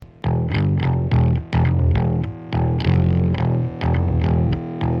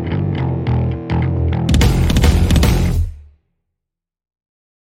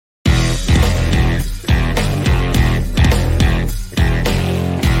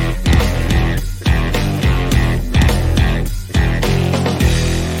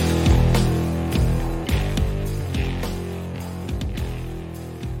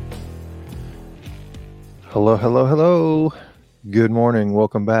Hello. Good morning.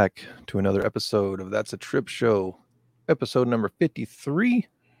 Welcome back to another episode of That's a Trip Show, episode number 53.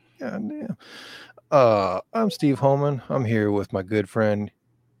 Yeah, damn. I'm Steve Holman. I'm here with my good friend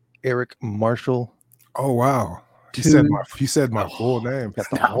Eric Marshall. Oh wow! You said my full name. Got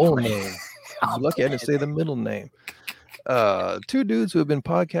the whole name. You're lucky I didn't say the middle name. Two dudes who have been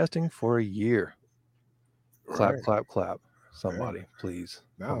podcasting for a year. Clap, Right. clap, clap. Somebody, please.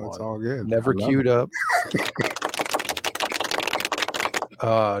 No, it's all good. Never queued up.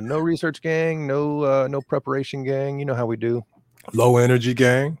 No research gang, no preparation gang. You know how we do. Low energy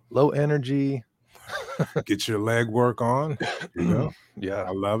gang. Low energy. Get your leg work on. You know. Yeah.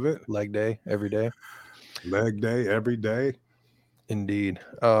 I love it. Leg day every day. Leg day every day. Indeed.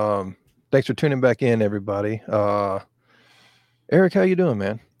 Thanks for tuning back in, everybody. Eric, how you doing,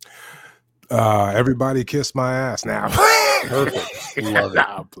 man? Everybody kiss my ass now. Perfect. Love it.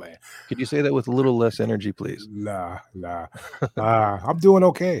 Nah, I'm playing. Could you say that with a little less energy, please? Nah. I'm doing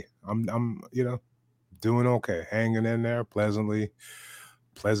okay. I'm doing okay. Hanging in there, pleasantly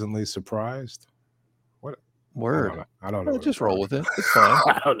surprised. Word. I don't know. Just roll with it. It's fine.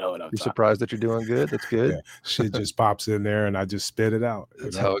 I don't know what I'm You're surprised that you're doing good. That's good. Yeah, shit just pops in there and I just spit it out.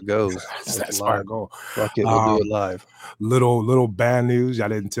 That's how it goes. That's my goal. Fuck it, we'll do it live. Little bad news. I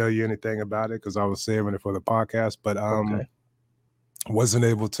didn't tell you anything about it because I was saving it for the podcast, but Okay. wasn't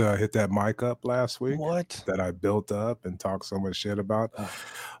able to hit that mic up last week What? that I built up and talked so much shit about.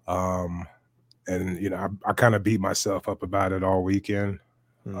 And I kind of beat myself up about it all weekend.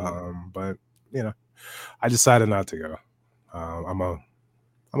 But I decided not to go. I'm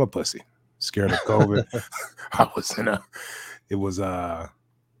a pussy. Scared of COVID. It was the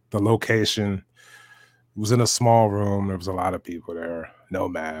location. It was in a small room. There was a lot of people there, no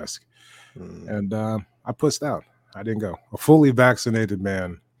mask. And I pussed out. I didn't go. A fully vaccinated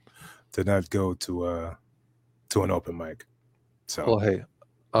man did not go to an open mic. So Well, hey,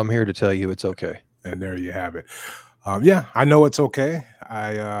 I'm here to tell you it's okay. And there you have it. Yeah, I know it's okay.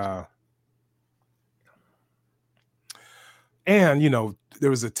 And there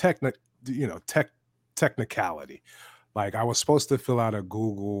was a technicality. Like I was supposed to fill out a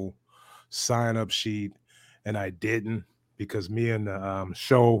Google sign-up sheet, and I didn't because me and the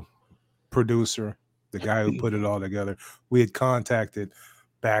show producer, the guy who put it all together, we had contacted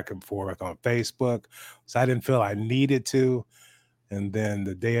back and forth on Facebook, so I didn't feel I needed to. And then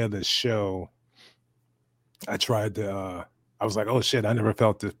the day of the show, I tried to. I was like, "Oh shit! I never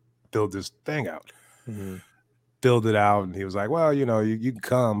felt to build this thing out." Filled it out, and he was like, "Well, you can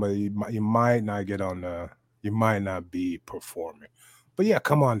come, but you might not get on the. You might not be performing, but yeah,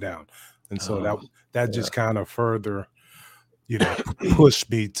 come on down." And so that just kind of further, pushed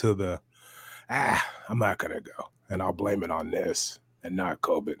me to the. I'm not gonna go, and I'll blame it on this and not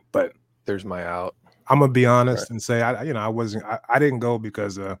COVID. But there's my out. I'm gonna be honest and say I wasn't. I didn't go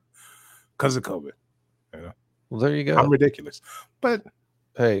because of COVID. Well, there you go. I'm ridiculous, but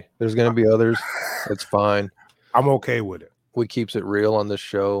hey, there's gonna be others. It's fine. I'm okay with it. We keeps it real on this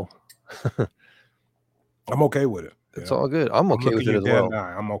show. I'm okay with it. It's all good. I'm okay with it as well.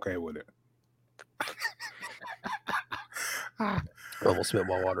 I'm okay with it. I almost spit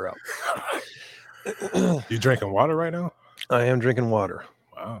my water out. You drinking water right now? I am drinking water.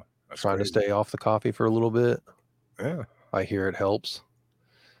 Wow. Trying to stay off the coffee for a little bit. Yeah. I hear it helps.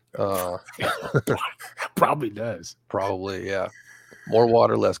 Probably does. Probably, yeah. More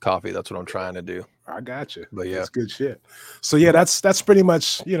water, less coffee. That's what I'm trying to do. I got you. But yeah, that's good shit. So yeah, that's pretty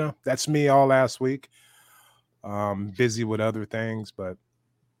much, that's me all last week. Busy with other things, but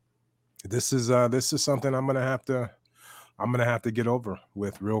this is something I'm gonna have to get over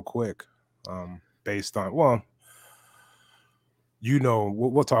with real quick. Based on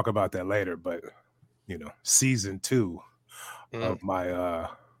we'll talk about that later, but season 2 of my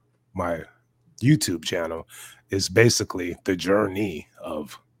my YouTube channel is basically the journey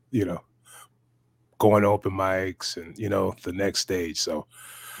of going open mics and the next stage. So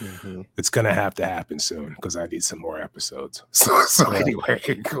it's gonna have to happen soon because I need some more episodes. So anyway,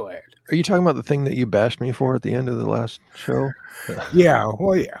 go ahead. Are you talking about the thing that you bashed me for at the end of the last show? Yeah,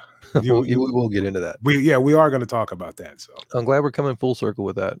 well, yeah. We'll get into that. We are going to talk about that. So I'm glad we're coming full circle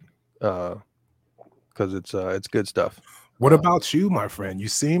with that because it's good stuff. What about you, my friend? You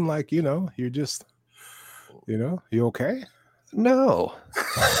seem like you're just you okay? No.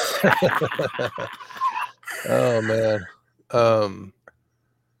 Oh man.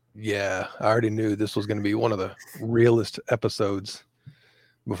 Yeah, I already knew this was going to be one of the realest episodes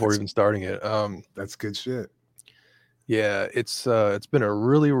before even starting it. That's good shit. Yeah, it's been a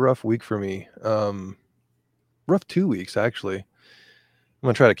really rough week for me. Rough 2 weeks actually. I'm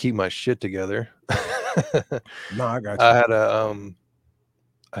gonna try to keep my shit together. No, I got you.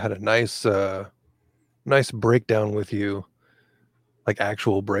 I had a nice breakdown with you, like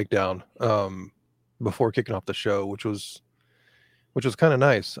actual breakdown, before kicking off the show, which was kind of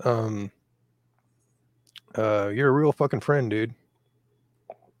nice. You're a real fucking friend, dude.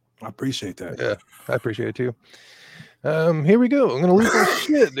 I appreciate that. Yeah, I appreciate it too. Here we go. I'm gonna lose my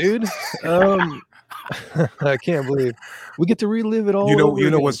shit, dude. I can't believe we get to relive it all over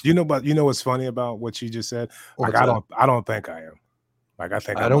again. You know what's funny about what you just said? Like, What's that? I don't think I am. Like, I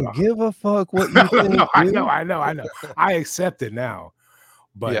think I I'm don't give a fuck what you think, no, dude. I know. I accept it now.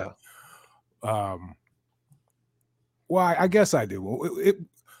 But Yeah. Well, I guess I do.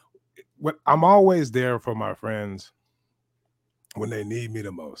 I'm always there for my friends when they need me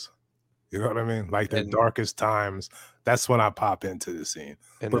the most. You know what I mean? Like their darkest times, that's when I pop into the scene.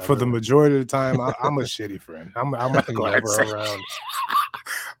 But for the majority of the time, I'm a shitty friend. I'm never around.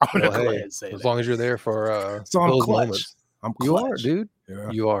 Well, hey, as long as you're there for so those moments. I'm clutch. You are, dude. Yeah.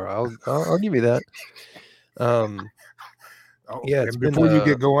 You are. I'll give you that. Yeah. And before you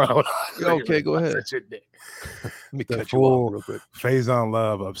get going out, okay, go ahead. Let me cut you off real quick. Faison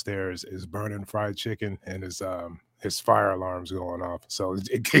Love upstairs is burning fried chicken, and his fire alarm's going off. So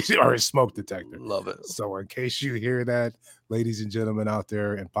in case or his smoke detector. Love it. So in case you hear that, ladies and gentlemen out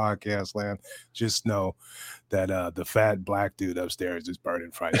there in podcast land, just know that the fat black dude upstairs is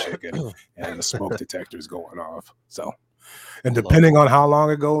burning fried chicken and the smoke detector is going off. So, and depending on how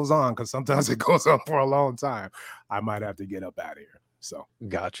long it goes on, because sometimes it goes on for a long time, I might have to get up out of here. So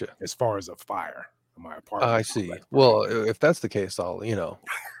gotcha. As far as a fire in my apartment. I see. Well, if that's the case, I'll,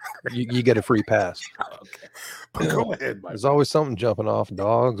 you get a free pass. Okay. But go ahead. There's always something jumping off: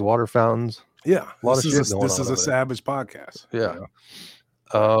 dogs, water fountains. Yeah, a lot of shit going on. This is a savage podcast. Yeah.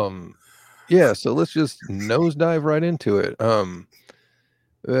 Yeah. So let's just nosedive right into it.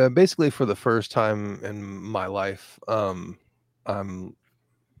 Basically, for the first time in my life, I'm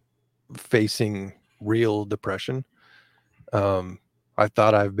facing real depression. I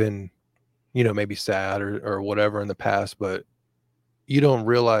thought I've been, maybe sad or whatever in the past, but you don't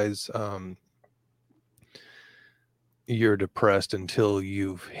realize you're depressed until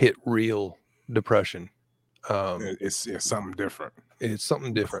you've hit real depression. It's something different. It's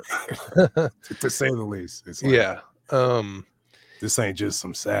something different, to say the least. It's like, yeah. This ain't just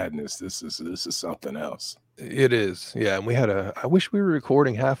some sadness. This is something else. It is, yeah. And I wish we were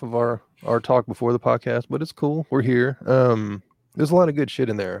recording half of our talk before the podcast, but it's cool. We're here. There's a lot of good shit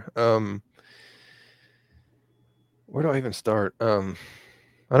in there. Where do I even start? I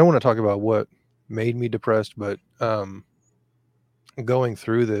don't want to talk about what made me depressed, but going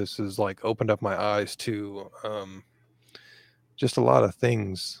through this has like opened up my eyes to just a lot of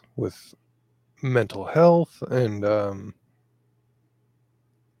things with mental health and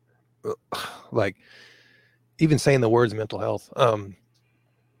like even saying the words mental health.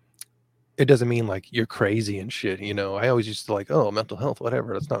 It doesn't mean like you're crazy and shit, I always used to like, oh, mental health,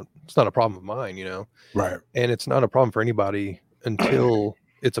 whatever. It's not a problem of mine, Right. And it's not a problem for anybody until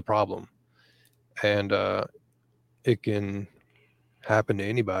it's a problem. And it can happen to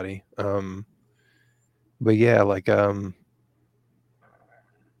anybody. But yeah, like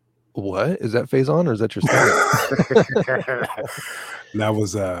what is that Faison or is that your stomach?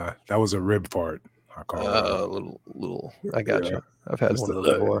 that was a rib fart. I call it little. I got you. I've had one of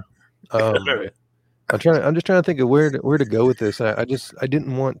those before. I'm just trying to think of where to go with this. I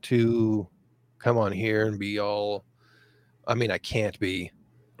didn't want to come on here and be all. I mean, I can't be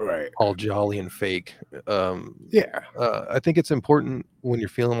right all jolly and fake. Yeah. I think it's important when you're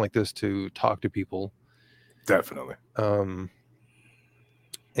feeling like this to talk to people. Definitely.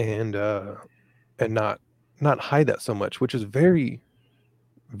 And not hide that so much, which is very,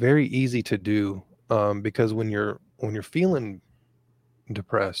 very easy to do. Because when you're feeling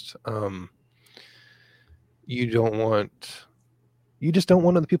depressed, you just don't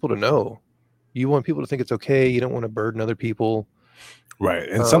want other people to know. You want people to think it's okay. You don't want to burden other people. Right.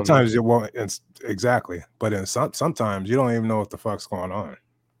 And sometimes you won't. Exactly. But sometimes you don't even know what the fuck's going on.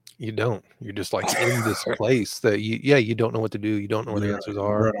 You don't. You're just like in this place that you don't know what to do. You don't know where the answers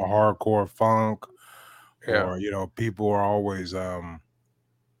are. You're in a hardcore funk. Yeah. Or, people are always,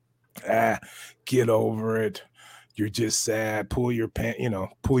 get over it. You're just sad. Pull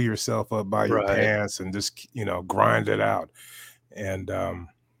yourself up by your pants and just, grind it out. And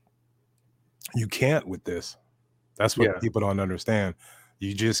you can't with this. That's what people don't understand.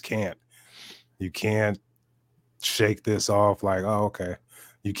 You just can't. You can't shake this off like, oh, okay.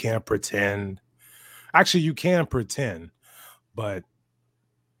 You can't pretend. Actually, you can pretend, but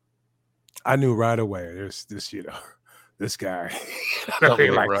I knew right away there's this guy. You know what I Something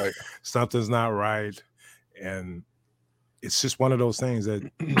mean? ain't Like right. something's not right. And it's just one of those things that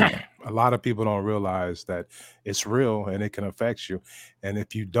a lot of people don't realize that it's real and it can affect you. And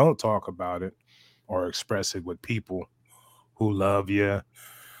if you don't talk about it or express it with people who love you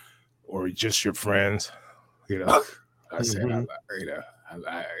or just your friends, you know, I said, Mhm.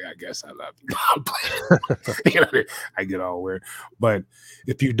 I guess I love you. I'm playing. You know, I get all weird. But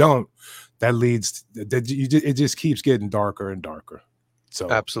if you don't, that leads it just keeps getting darker and darker. So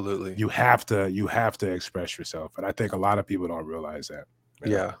Absolutely. you have to express yourself. And I think a lot of people don't realize that.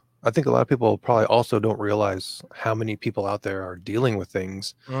 You know? Yeah. I think a lot of people probably also don't realize how many people out there are dealing with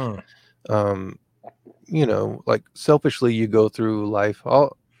things. Mm, Um, you know, like selfishly, you go through life.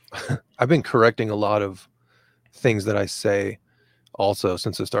 I've been correcting a lot of things that I say also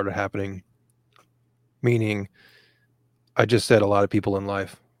since it started happening. Meaning, I just said a lot of people in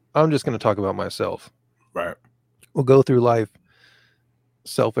life. I'm just going to talk about myself. right. We'll go through life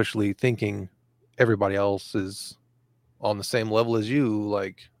selfishly thinking everybody else is on the same level as you,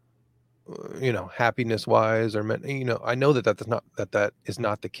 like, you know, happiness wise, or you know, I know that that is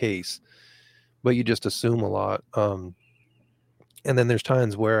not the case, but you just assume a lot. And then there's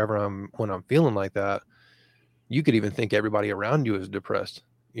times wherever when I'm feeling like that, you could even think everybody around you is depressed.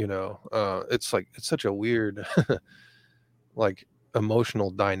 You know, it's like it's such a weird, like,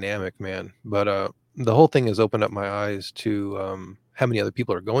 emotional dynamic, man. But the whole thing has opened up my eyes to how many other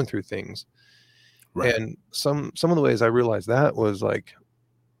people are going through things. Right. And some of the ways I realized that was like,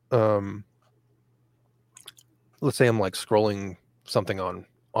 um, let's say I'm like scrolling something on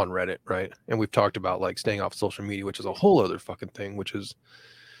Reddit, right? And we've talked about like staying off social media, which is a whole other fucking thing, which is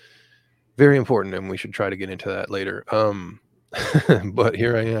very important, and we should try to get into that later. But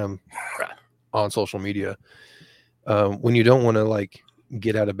here I am on social media. When you don't want to like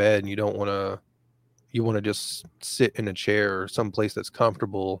get out of bed and you want to just sit in a chair or someplace that's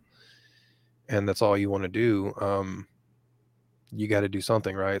comfortable and that's all you want to do, you got to do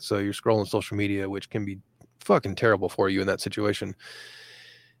something, right? So you're scrolling social media, which can be fucking terrible for you in that situation.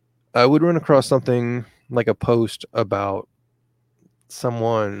 I would run across something like a post about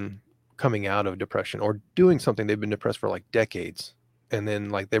someone coming out of depression or doing something. They've been depressed for like decades, and then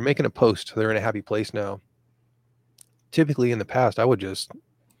like they're making a post, they're in a happy place now. Typically in the past I would just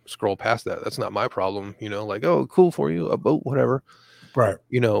scroll past that. That's not my problem, you know, like, oh, cool for you, a boat, whatever, Right.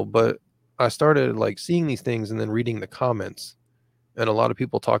 you know. But I started like seeing these things and then reading the comments, and a lot of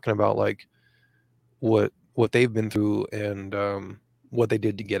people talking about like what they've been through, and what they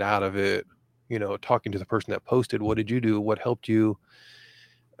did to get out of it, you know, talking to the person that posted, what did you do, what helped you.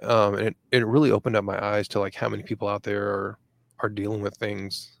 And it really opened up my eyes to like how many people out there are dealing with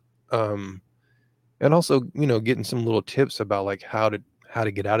things, um and also, you know, getting some little tips about like how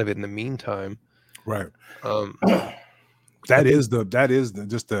to get out of it in the meantime. Right. um I That think, is the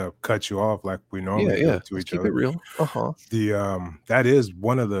just to cut you off like we yeah, normally yeah, do to let's each keep it other. real. Uh-huh. That is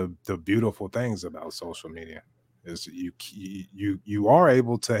one of the beautiful things about social media is you are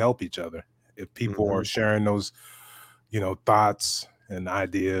able to help each other if people are Hmm. sharing those, you know, thoughts and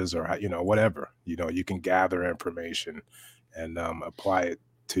ideas or you know, whatever, you know, you can gather information and apply it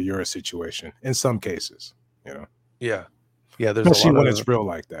to your situation in some cases, you know, Yeah, yeah, there's a especially lot when of, it's real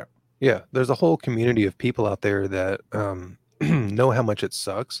like that. yeah, there's a whole community of people out there that know how much it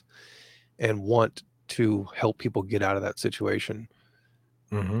sucks and want to help people get out of that situation,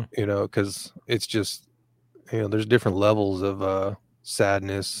 Hmm. you know, because it's just, you know, there's different levels of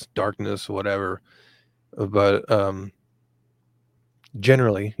sadness, darkness, whatever. But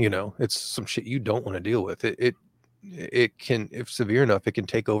generally, you know, it's some shit you don't want to deal with. It can, if severe enough, it can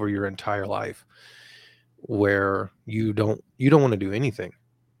take over your entire life, where you don't want to do anything,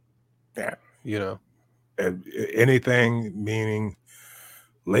 Yeah. you know. And anything meaning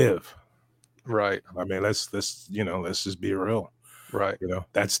live. Right, I mean, let's you know, let's just be real. right. You know,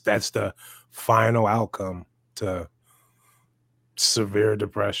 that's the final outcome to severe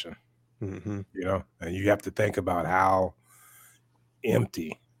depression, Hmm. you know, and you have to think about how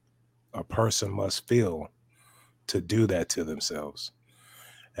empty a person must feel to do that to themselves.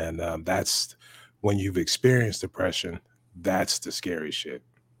 And that's when you've experienced depression, that's the scary shit.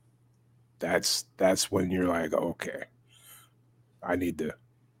 That's when you're like, okay, I need to,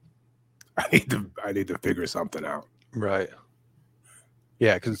 I need to figure something out. Right.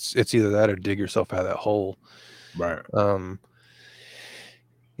 Yeah, because it's either that or dig yourself out of that hole. Right. um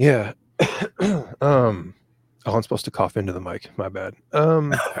yeah. um oh, I'm supposed to cough into the mic, my bad.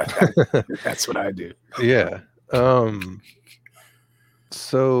 That's what I do. Yeah. um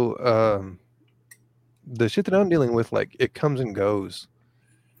so the shit that I'm dealing with, like, it comes and goes.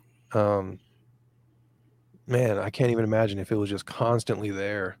 um man, I can't even imagine if it was just constantly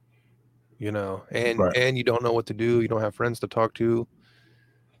there, you know, Right. and you don't know what to do, you don't have friends to talk to.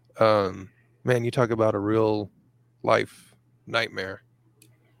 Man, you talk about a real life nightmare,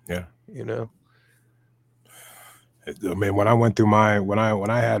 Yeah. you know. I mean, when I went through my when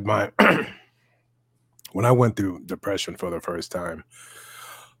I had my when I went through depression for the first time,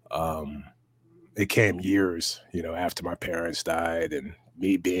 um, it came years, after my parents died and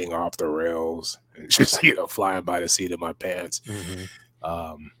me being off the rails and just, flying by the seat of my pants. Mm-hmm.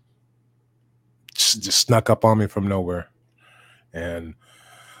 Um, just snuck up on me from nowhere. And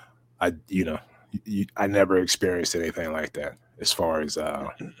I never experienced anything like that as far as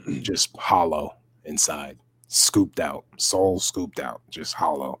just hollow inside, scooped out, soul scooped out, just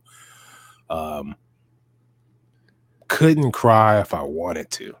hollow. Um, couldn't cry if I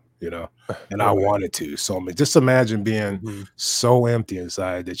wanted to, and I Right. wanted to. So just imagine being Mm-hmm. so empty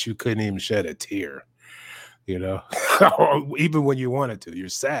inside that you couldn't even shed a tear, you know, or even when you wanted to. You're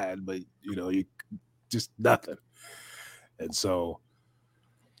sad, but you just nothing. And so,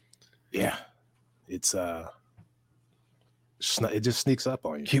 yeah, it's it just sneaks up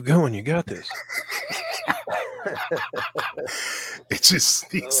on you. Keep going, you got this. It just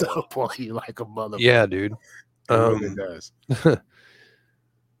sneaks up on you like a motherfucker. Yeah, dude. It really does.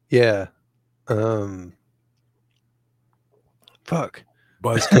 Yeah. Fuck.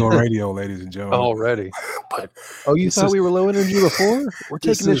 Buzzkill Radio, ladies and gentlemen. Already. But You thought we were low energy before? We're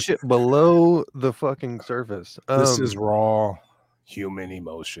taking this shit below the fucking surface. This is raw human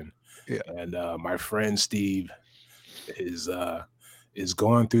emotion. Yeah. And my friend Steve is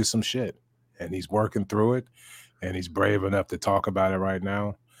going through some shit, and he's working through it, and he's brave enough to talk about it right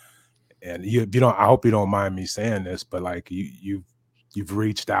now. And I hope you don't mind me saying this, but like you've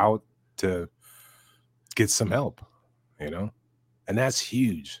reached out to get some help, and that's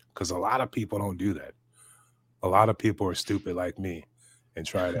huge because a lot of people don't do that. A lot of people are stupid like me and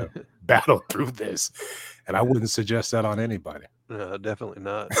try to battle through this, and I wouldn't suggest that on anybody. No, definitely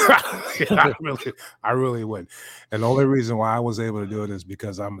not. I really wouldn't. And the only reason why I was able to do it is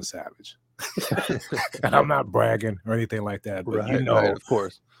because I'm a savage. And I'm not bragging or anything like that, but right, of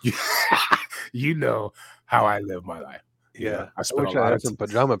course. You know how I live my life. Yeah. I spend wish I had some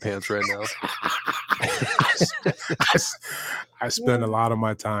pajama pants right now. I spend a lot of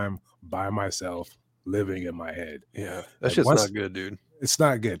my time by myself living in my head. Yeah. That's just not good, dude. It's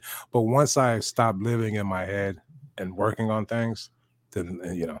not good. But once I stop living in my head and working on things, then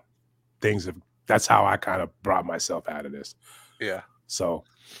that's how I kind of brought myself out of this. Yeah. So,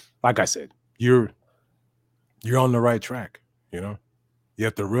 like I said, you're on the right track. You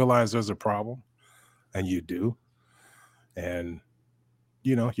have to realize there's a problem, and you do, and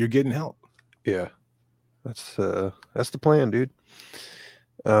you're getting help. Yeah, that's the plan, dude.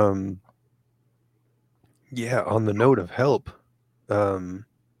 Yeah. On the note of help, I'm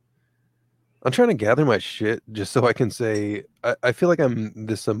trying to gather my shit just so I can say I feel like I'm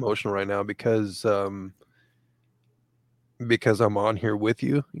this emotional right now because I'm on here with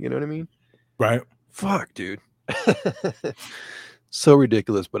you. You know what I mean? Right. Fuck, dude. So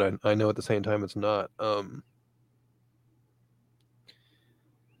ridiculous, but I know at the same time it's not. I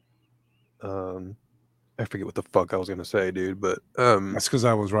forget what the fuck I was gonna say, dude, but that's because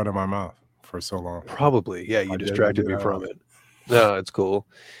I was running my mouth for so long. Probably, yeah. You distracted me from it. No, it's cool.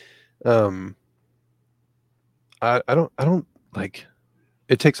 I don't like.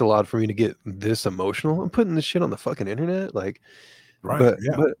 It takes a lot for me to get this emotional. I'm putting this shit on the fucking internet, like, right?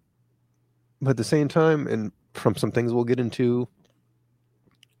 But at the same time, and from some things we'll get into,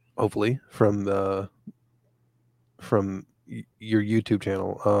 hopefully from your YouTube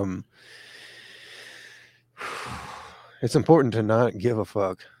channel, it's important to not give a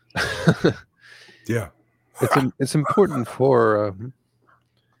fuck. Yeah, it's important for.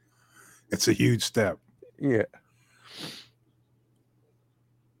 It's a huge step. Yeah.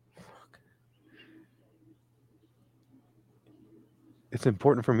 It's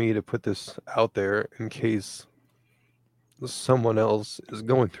important for me to put this out there in case someone else is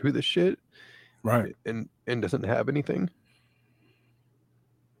going through this shit, right? And doesn't have anything.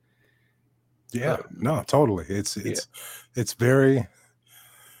 Yeah, no, totally. It's very,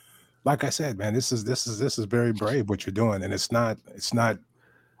 like I said, man. This is very brave what you're doing, and it's not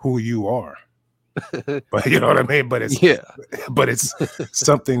who you are. But you know what I mean? But it's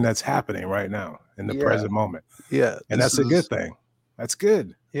something that's happening right now in the present moment. Yeah. And that's a good thing. That's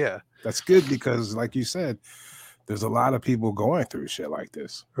good. Yeah. That's good because like you said, there's a lot of people going through shit like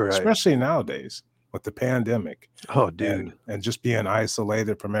this, right. Especially nowadays with the pandemic. Oh, dude. And just being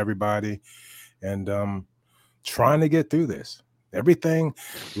isolated from everybody and trying to get through this. Everything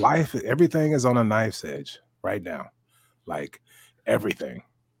is on a knife's edge. right now. Like everything,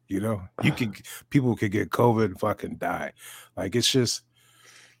 people could get COVID and fucking die. Like it's just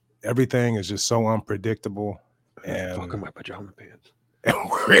everything is just so unpredictable, and Fucking my pajama pants.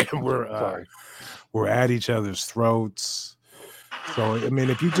 we're at each other's throats. So I mean,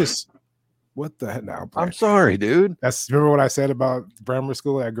 if you just what the heck now? I'm sorry, dude. Remember what I said about grammar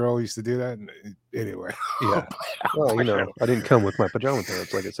school? That girl used to do that. Anyway, Yeah. Well, I didn't come with my pajama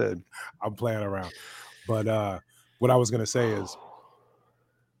pants, like I said. I'm playing around. But what I was gonna say is,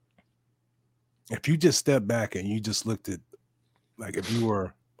 if you just step back and you just looked at, like, if you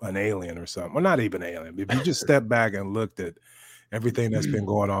were an alien or something, or not even alien, if you just step back and looked at everything that's been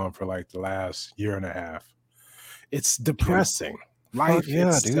going on for like the last year and a half, it's depressing. Life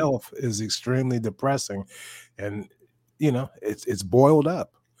itself is extremely depressing, and it's boiled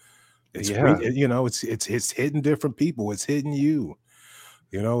up. It's it's hitting different people. It's hitting you.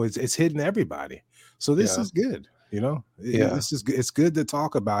 It's hitting everybody. So this is good. It's good to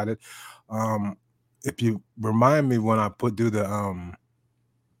talk about it. If you remind me when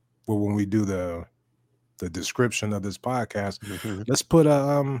we do the description of this podcast,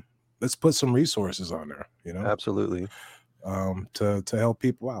 let's put some resources on there. Absolutely. To help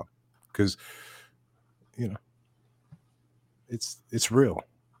people out, because it's real.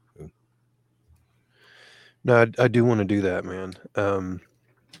 No, I do want to do that, man. I'm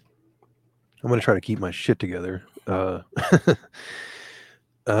gonna try to keep my shit together.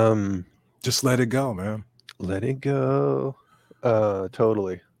 Just let it go, man. Let it go.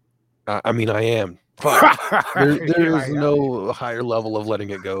 Totally. I mean, I am. There is no higher level of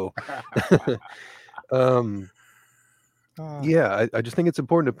letting it go. Yeah, I just think it's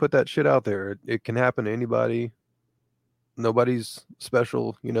important to put that shit out there. It can happen to anybody. Nobody's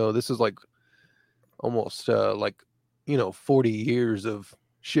special. This is like almost 40 years of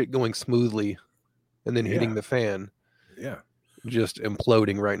shit going smoothly and then hitting the fan. Yeah. Just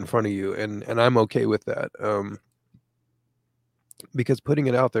imploding right in front of you. And I'm okay with that. Because putting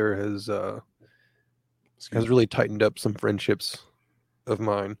it out there has really tightened up some friendships of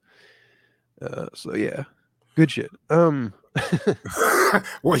mine. So yeah. Good shit. Well,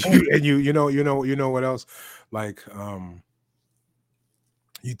 you know what else? Like,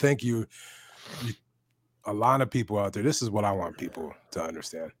 you think a lot of people out there, this is what I want people to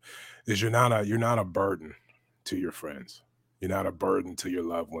understand, is you're not a burden to your friends. You're not a burden to your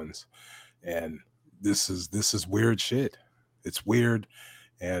loved ones. And this is weird shit. It's weird.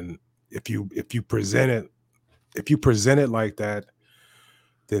 And if you present it like that,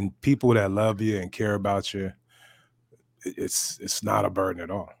 then people that love you and care about you, it's not a burden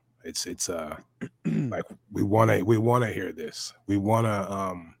at all. It's like we want to hear this. We want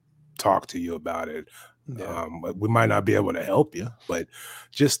to talk to you about it. Yeah. We might not be able to help you, but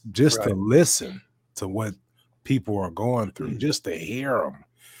just to listen to what people are going through, just to hear them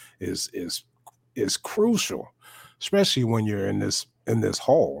is crucial, especially when you're in this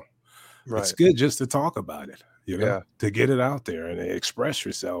hole. Right. It's good just to talk about it, to get it out there and express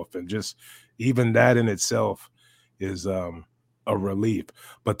yourself, and just even that in itself is a relief.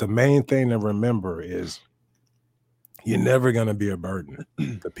 But the main thing to remember is you're never going to be a burden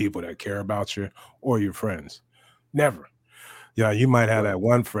to people that care about you or your friends. Never. You might have that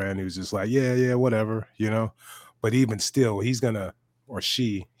one friend who's just like, yeah, whatever, but even still, he or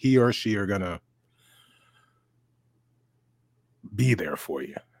she are going to be there for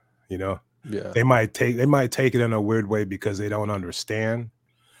you. Yeah. They might take it in a weird way because they don't understand.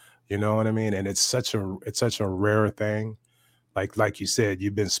 You know what I mean? And it's such a rare thing. Like you said,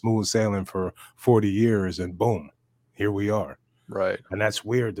 you've been smooth sailing for 40 years and boom, here we are. Right. And that's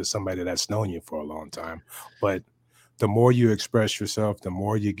weird to somebody that's known you for a long time. But the more you express yourself, the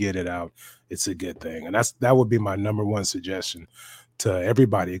more you get it out, it's a good thing. And that would be my number one suggestion to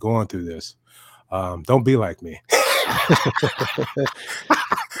everybody going through this. Don't be like me.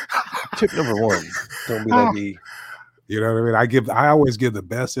 Tip number one, don't be like me. You know what I mean? I always give the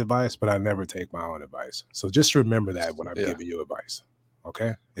best advice, but I never take my own advice. So just remember that when I'm giving you advice.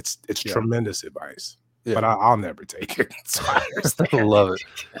 Okay? It's tremendous advice. Yeah. But I'll never take it. So I love it.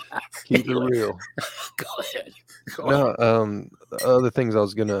 Keep it real. Go ahead. The other things I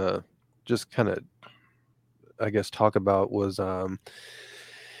was gonna just kind of, I guess, talk about was the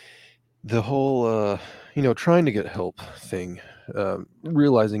whole trying to get help thing.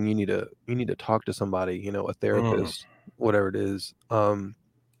 Realizing you need to talk to somebody, a therapist, whatever it is.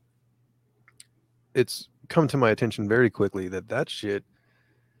 It's come to my attention very quickly that shit,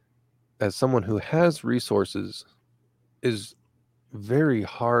 as someone who has resources, is very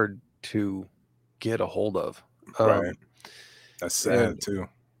hard to get a hold of. Right. That's sad too.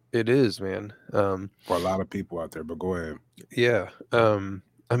 It is, man. For a lot of people out there. But go ahead. Yeah.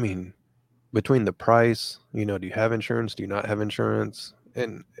 I mean, between the price, you know, do you have insurance? Do you not have insurance?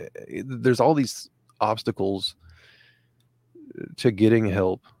 And there's all these obstacles to getting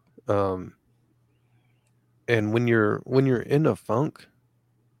help. Um, and when you're in a funk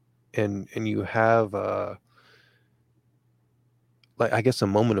and you have like I guess a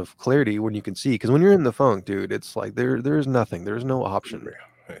moment of clarity when you can see, because when you're in the funk, dude, it's like there's nothing, there's no option,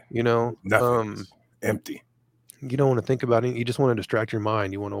 you know. Nothing. It's empty. You don't want to think about it. You just want to distract your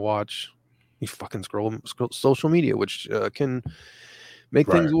mind. You want to watch, you fucking scroll social media, which can make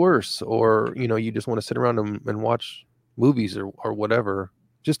things Right. worse. Or, you know, you just want to sit around and watch movies or whatever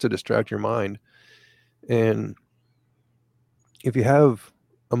just to distract your mind. And if you have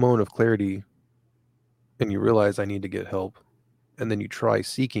a moment of clarity and you realize I need to get help, and then you try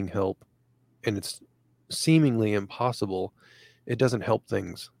seeking help and it's seemingly impossible, it doesn't help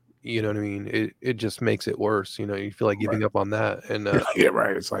things. You know what I mean? It just makes it worse. You know, you feel like giving Right. up on that. And Yeah,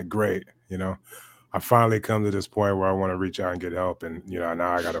 right. It's like great, you know. I finally come to this point where I want to reach out and get help, and you know,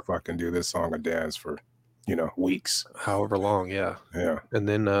 now I gotta fucking do this song and dance for, you know, weeks. however long, yeah. Yeah. And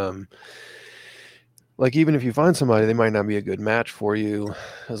then like even if you find somebody, they might not be a good match for you.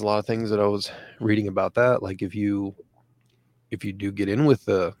 There's a lot of things that I was reading about that. Like if you do get in with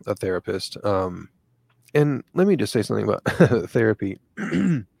a therapist, and let me just say something about therapy.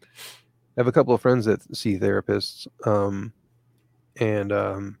 I have a couple of friends that see therapists, and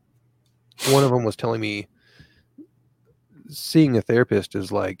one of them was telling me seeing a therapist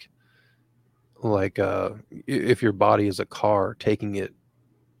is like if your body is a car, taking it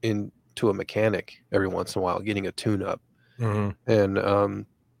into a mechanic every once in a while, getting a tune up. Mhm. And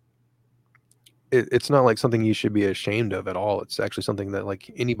it's not like something you should be ashamed of at all. It's actually something that like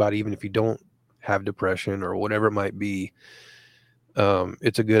anybody, even if you don't have depression or whatever it might be,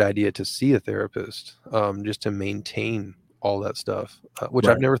 it's a good idea to see a therapist, just to maintain all that stuff, which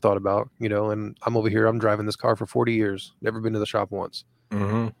I've Right. never thought about, you know. And I'm over here, I'm driving this car for 40 years, never been to the shop once.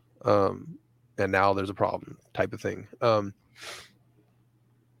 Mhm. Um, and now there's a problem type of thing.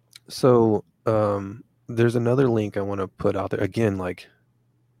 So there's another link I want to put out there again. Like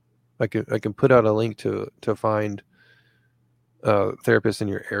I can put out a link to find therapists in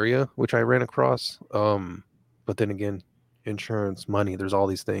your area, which I ran across. But then again, insurance, money, there's all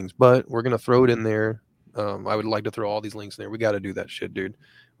these things. But we're gonna throw it in there. I would like to throw all these links in there. We got to do that shit, dude.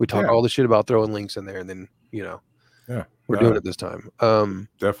 We talk Yeah. all the shit about throwing links in there, and then Yeah. we're doing it this time.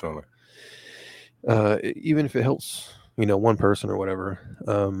 Definitely. Even if it helps, one person or whatever.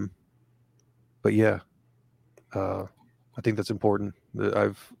 But yeah, I think that's important.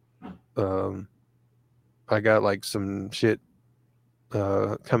 Um, I got like some shit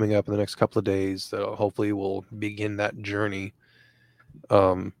coming up in the next couple of days that hopefully will begin that journey.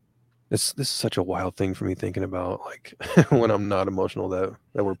 This is such a wild thing for me thinking about, like when I'm not emotional that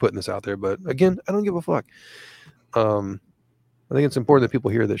we're putting this out there. But again, I don't give a fuck. I think it's important that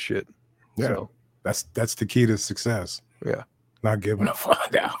people hear this shit. Yeah. So That's the key to success. yeah, Not giving a fuck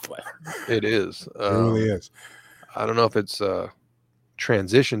down. it is. It really is. I don't know if it's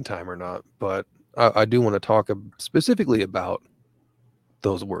transition time or not, but I do want to talk specifically about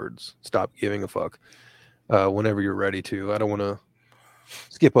those words. Stop giving a fuck. Whenever you're ready to. I don't want to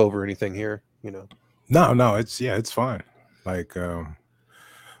skip over anything here. No, it's fine. Like,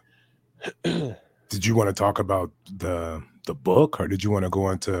 did you want to talk about the book, or did you want to go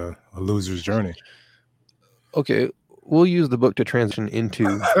into A Loser's Journey? Okay, we'll use the book to transition into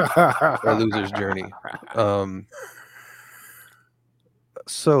A Loser's Journey.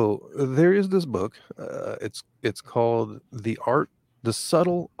 So there is this book. It's called The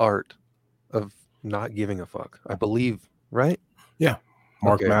Subtle Art of Not Giving a Fuck, I believe, right? Yeah,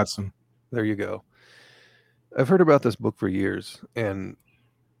 Mark Okay. Manson. There you go. I've heard about this book for years, and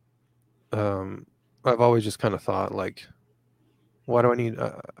I've always just kind of thought, like, why do I need?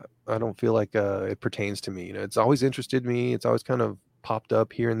 I don't feel like it pertains to me. It's always interested me. It's always kind of popped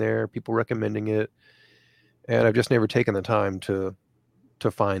up here and there, people recommending it, and I've just never taken the time to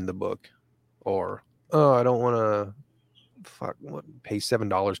find the book, or I don't want to pay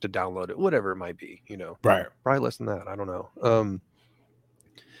 $7 to download it, whatever it might be. Right. Probably less than that. I don't know.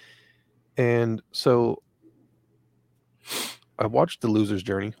 And so I watched The Loser's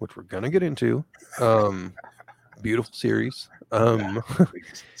Journey, which we're gonna get into. Beautiful series.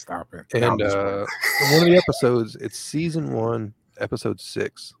 Please stop it. And one of the episodes, it's season 1, episode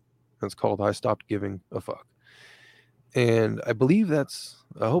 6. And it's called "I Stopped Giving a Fuck." And I believe that's.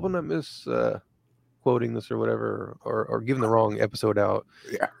 I hope I'm not misquoting this or whatever, or giving the wrong episode out.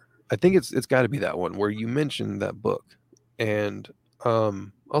 Yeah. I think it's got to be that one where you mentioned that book, and I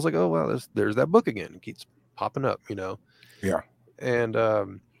was like, oh wow, there's that book again. It keeps popping up, you know. Yeah. And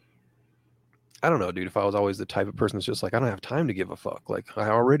I don't know, dude. If I was always the type of person that's just like, I don't have time to give a fuck. Like, I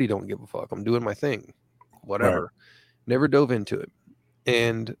already don't give a fuck. I'm doing my thing, Right. whatever. Never dove into it.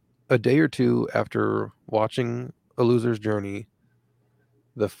 And a day or two after watching A Loser's Journey,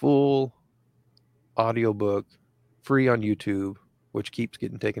 the full audiobook, free on YouTube, which keeps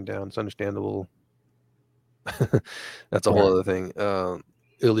getting taken down. It's understandable. That's a whole Right. other thing.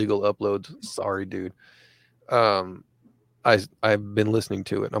 Illegal uploads. Sorry, dude. Um, I've been listening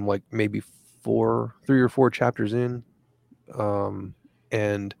to it. I'm like maybe 3 or 4 chapters in,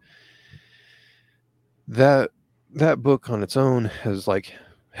 and that book on its own has like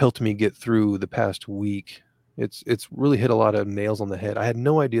helped me get through the past week. It's really hit a lot of nails on the head. I had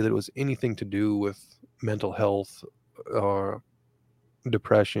no idea that it was anything to do with mental health, or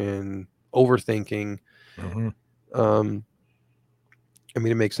depression, overthinking. Mm-hmm. I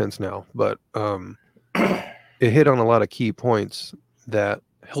mean, it makes sense now, but it hit on a lot of key points that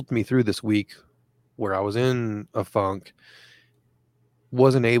helped me through this week where I was in a funk,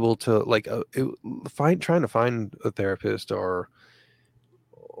 wasn't able to like trying to find a therapist or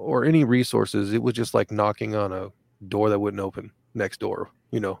any resources. It was just like knocking on a door that wouldn't open next door,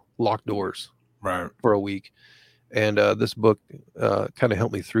 you know, locked doors Right. for a week. And this book kind of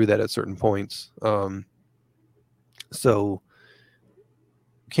helped me through that at certain points. So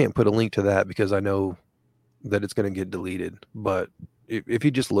can't put a link to that because I know that it's going to get deleted, but if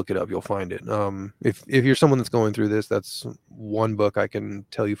you just look it up, you'll find it. If you're someone that's going through this, that's one book I can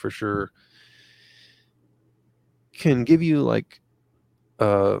tell you for sure can give you like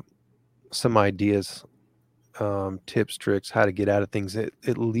some ideas, tips, tricks, how to get out of things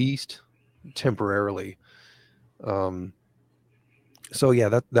at least temporarily. So yeah,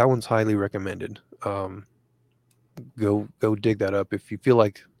 that one's highly recommended. Go dig that up if you feel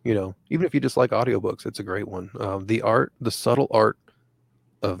like, you know, even if you just like audiobooks, it's a great one. The subtle art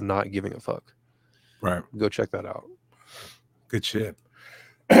of not giving a fuck. Right. Go check that out. Good shit.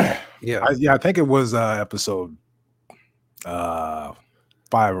 Yeah. I think it was episode 5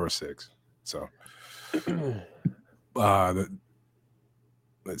 or 6. So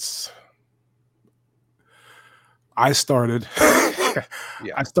I started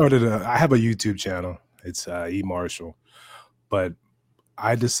Yeah. I have a YouTube channel. It's E Marshall, but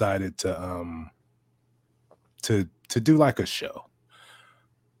I decided to do like a show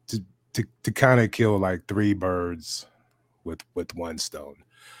to kind of kill like 3 birds with one stone.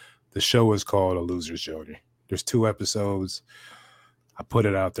 The show is called A Loser's Journey. There's 2 episodes. I put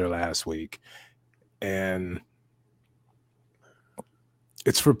it out there last week, and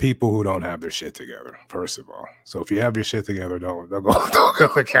it's for people who don't have their shit together, first of all. So if you have your shit together, don't go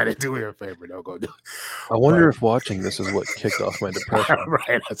look at it. Do me a favor. Don't go do it. I wonder if watching this is what kicked off my depression.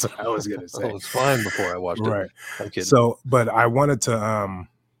 Right. That's what I was going to say. I was fine before I watched Right. it. I'm kidding. So, but I wanted to,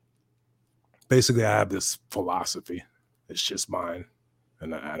 basically I have this philosophy. It's just mine.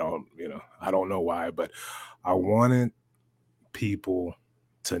 And I don't know why, but I wanted people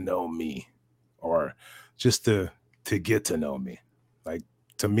to know me, or just to get to know me. Like,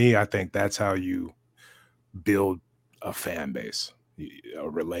 to me, I think that's how you build a fan base, a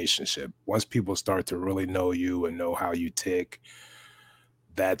relationship. Once people start to really know you and know how you tick,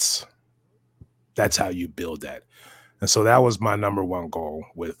 that's how you build that. And so that was my number one goal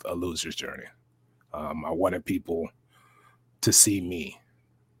with A Loser's Journey. I wanted people to see me.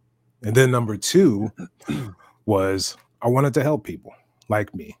 And then number 2 was I wanted to help people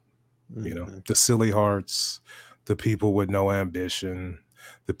like me, you know, the silly hearts, the people with no ambition,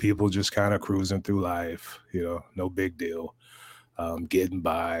 the people just kind of cruising through life, you know, no big deal, getting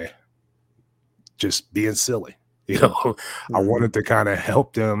by, just being silly, you know. I wanted to kind of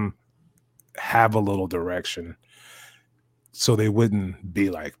help them have a little direction so they wouldn't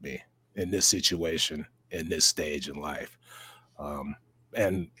be like me in this situation, in this stage in life.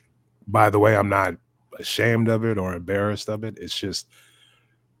 And by the way, I'm not ashamed of it or embarrassed of it. It's just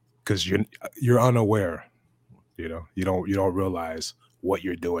because you're unaware, you know, you don't realize what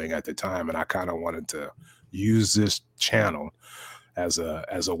you're doing at the time. And I kind of wanted to use this channel as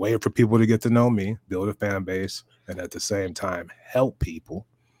a way for people to get to know me, build a fan base, and at the same time help people.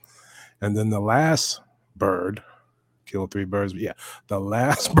 And then the last bird, kill 3 birds, but yeah, the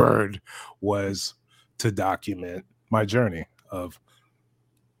last bird was to document my journey of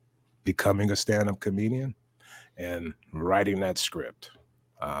becoming a stand-up comedian and writing that script,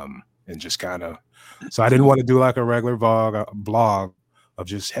 and just kind of, so I didn't want to do like a regular blog of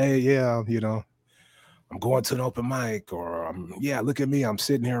just, hey, yeah, you know, I'm going to an open mic, or look at me, I'm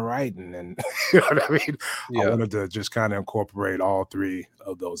sitting here writing, and you know what I mean. I Yeah. wanted to just kind of incorporate all three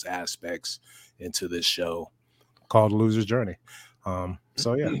of those aspects into this show called Loser's Journey.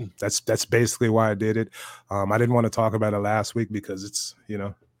 So yeah, that's basically why I did it. I didn't want to talk about it last week because it's, you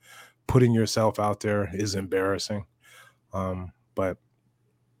know, putting yourself out there is embarrassing. But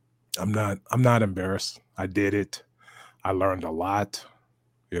I'm not embarrassed. I did it. I learned a lot,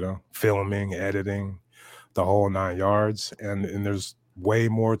 you know, filming, editing, the whole 9 yards, and there's way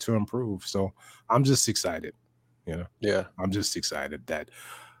more to improve. So I'm just excited, you know. Yeah. I'm just excited that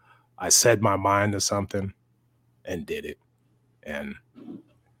I set my mind to something and did it. And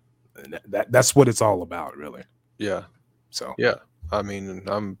that's what it's all about, really. Yeah. So Yeah. I mean,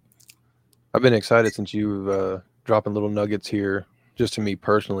 I've been excited since you've dropping little nuggets here just to me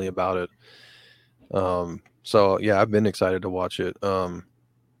personally about it. So yeah, I've been excited to watch it.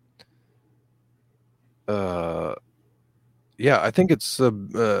 Yeah, I think it's a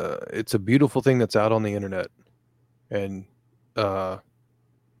beautiful thing that's out on the internet, and I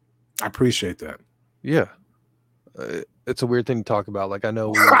appreciate that. yeah, it's a weird thing to talk about. Like, I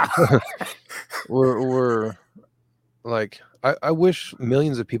know we're like, I wish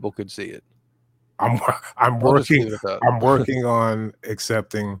millions of people could see it. I'm I'll just leave working it at that. I'm working on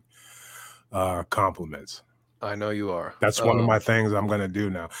accepting compliments. I know you are. That's one of my things I'm gonna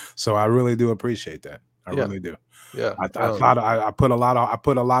do now. So I really do appreciate that. I Yeah. really do. Yeah. I thought I put a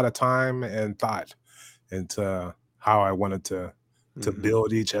lot of time and thought into how I wanted to Mhm.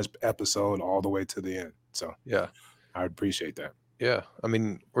 build each episode all the way to the end. So Yeah. I appreciate that. Yeah. I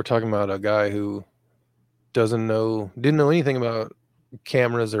mean, we're talking about a guy who didn't know anything about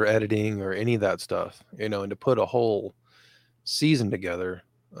cameras or editing or any of that stuff, you know, and to put a whole season together,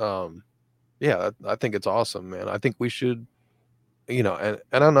 yeah, I think it's awesome, man. I think we should, you know, and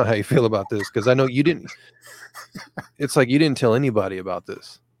I don't know how you feel about this, because I know you didn't. It's like you didn't tell anybody about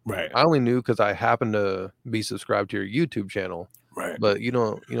this. Right. I only knew because I happened to be subscribed to your YouTube channel. Right. But you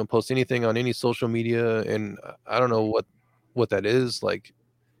don't post anything on any social media, and I don't know what that is. Like,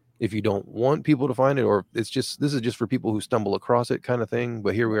 if you don't want people to find it, or this is just for people who stumble across it, kind of thing.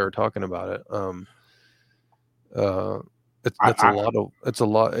 But here we are talking about it. It's a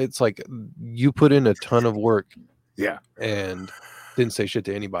lot. It's like you put in a ton of work, Yeah. and didn't say shit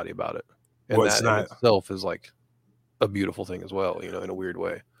to anybody about it, and Well, that in itself is like a beautiful thing as well, you know, in a weird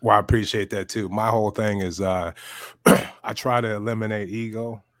way. Well, I appreciate that too. My whole thing is I try to eliminate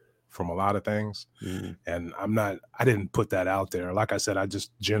ego from a lot of things. Mhm. And I didn't put that out there. Like I said, I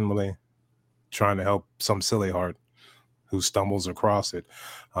just generally trying to help some silly heart who stumbles across it.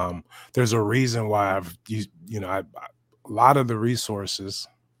 There's a reason why I've used, a lot of the resources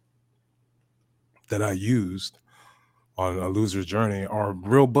that I used on A Loser's Journey are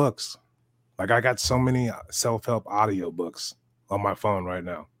real books. Like, I got so many self-help audio books on my phone right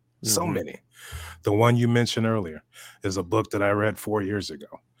now. So Mhm. many. The one you mentioned earlier is a book that I read 4 years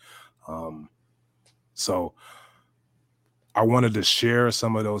ago. So I wanted to share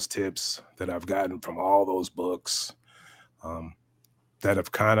some of those tips that I've gotten from all those books, that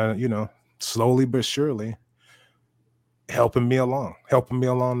have kind of, slowly but surely helping me along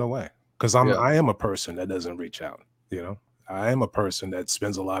the way. Because I am a person that doesn't reach out, I am a person that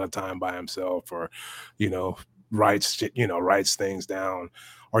spends a lot of time by himself, or, writes things down,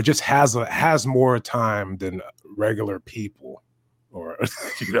 or just has more time than regular people, or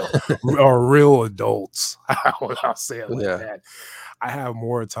or real adults. I'll say it like that. I have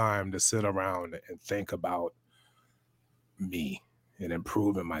more time to sit around and think about me and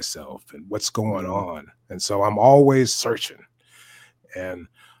improving myself and what's going on. And so I'm always searching. And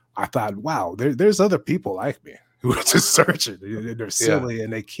I thought, wow, there's other people like me who are just searching. They're silly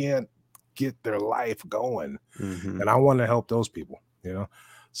and they can't get their life going. Mhm. And I want to help those people,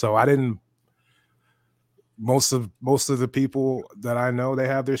 So I didn't. Most of the people that I know, they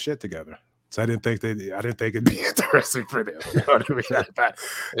have their shit together. So I didn't think it'd be interesting for them. You know what I mean?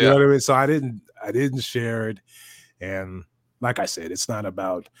 You know what I mean? So I didn't share it. And like I said, it's not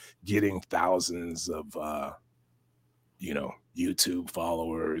about getting thousands of YouTube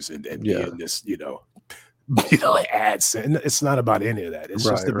followers and being this, ads. And it's not about any of that. It's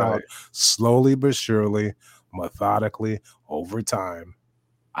just about slowly but surely, methodically, over time,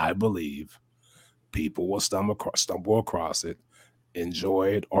 I believe people will stumble across it, enjoy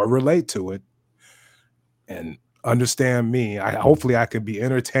it, or relate to it, and understand me. Hopefully I can be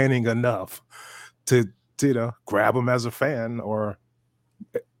entertaining enough to grab them as a fan, or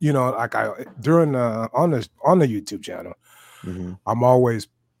like during on the YouTube channel, I'm always,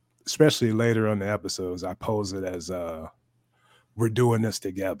 especially later on the episodes, I pose it as we're doing this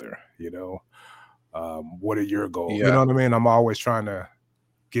together, What are your goals? You Yeah. know what I mean? I'm always trying to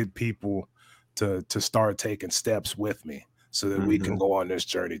get people to start taking steps with me so that we can Mhm. go on this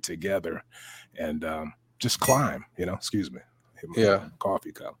journey together and just climb, excuse me, hit Yeah. my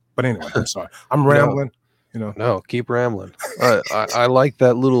coffee cup. But anyway, I'm sorry. I'm No, rambling, you know. no, keep rambling. I like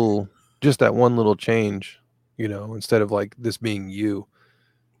that little, just that one little change, instead of like this being you,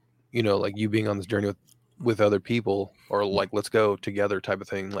 like you being on this journey with other people, or like let's go together type of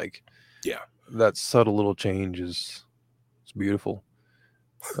thing. Like Yeah. that subtle little change it's beautiful.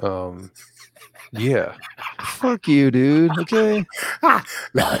 Yeah. Fuck you, dude. Okay.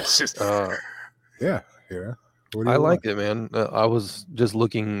 No, it's just Uh, yeah. What do I you want? liked it, man. I was just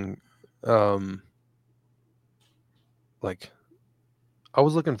looking, like I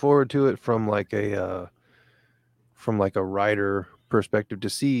was looking forward to it from like a writer perspective to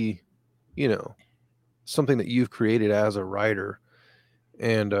see, something that you've created as a writer,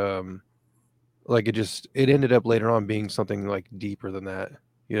 and like it ended up later on being something like deeper than that.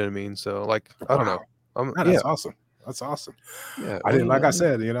 You know what I mean? So like I don't Wow. know. No, Yeah, that's awesome. That's awesome. yeah. I Well, didn't, like I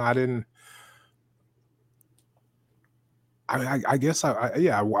said, I didn't. I guess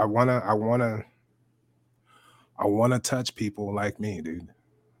yeah. I wanna touch people like me, dude.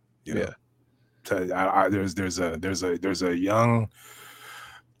 You know, yeah, there's a young,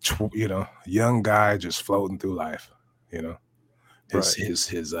 young guy just floating through life. You know, his right.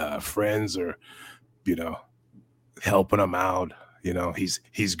 his friends are, you know, helping him out.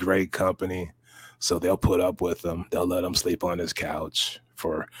 He's great company, so they'll put up with him. They'll let him sleep on his couch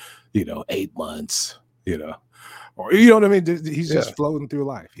for, 8 months. Or what I mean. He's Yeah, just floating through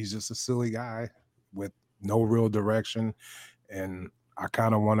life. He's just a silly guy with no real direction, and I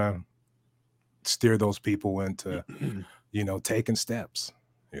kind of want to steer those people into, taking steps.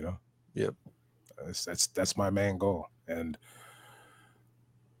 You know, yep. that's my main goal. And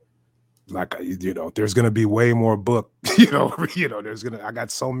like there's gonna be way more book. I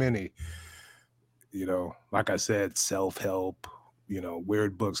got so many. Like I said, self help.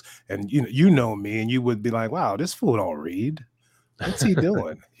 Weird books, and you know me, and you would be like, "Wow, this fool don't read. What's he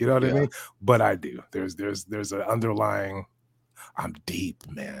doing?" You know what I Yeah. mean? But I do. There's an underlying. I'm deep,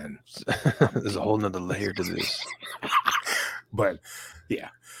 man. I'm There's a deep. whole nother layer to this. But yeah.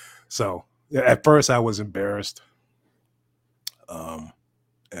 So at first I was embarrassed.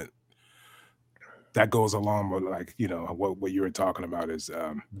 And that goes along with, like, what you were talking about is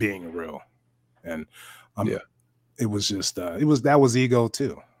being real. And Yeah. it was just that was ego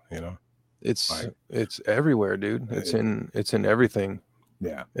too, you know. It's Like it's everywhere, dude. uh, It's in everything.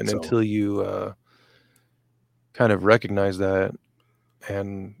 yeah. And So until you kind of recognize that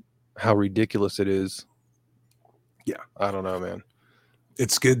and how ridiculous it is, yeah, I don't know, man.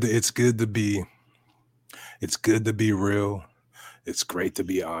 it's good to be real. It's great to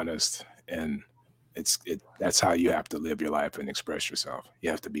be honest, and that's how you have to live your life and express yourself. You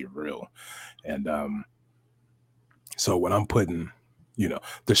have to be real. And so when I'm putting,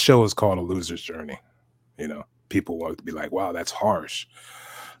 the show is called A Loser's Journey. People want to be like, wow, that's harsh,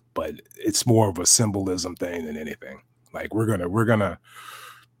 but it's more of a symbolism thing than anything. Like we're gonna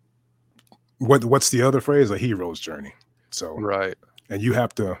what's the other phrase? A hero's journey. So, Right. and you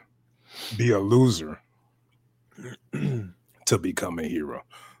have to be a loser to become a hero.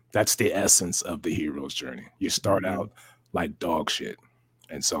 That's the essence of the hero's journey. You start Mhm. out like dog shit.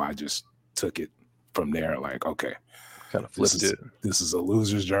 And so I just took it from there, like, okay, Kind of this flipped is it. this is a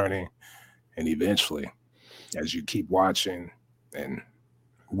loser's journey. And eventually, as you keep watching, and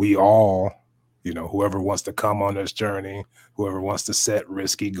we all, whoever wants to come on this journey, whoever wants to set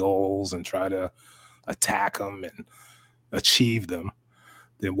risky goals and try to attack them and achieve them,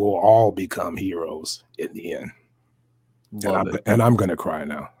 then we'll all become heroes in the end. And Love it. I'm gonna cry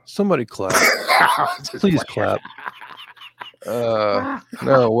now. Somebody clap. Just Please play. clap.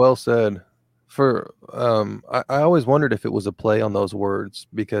 No, well said. For I always wondered if it was a play on those words,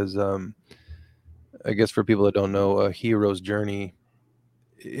 because I guess for people that don't know, a hero's journey,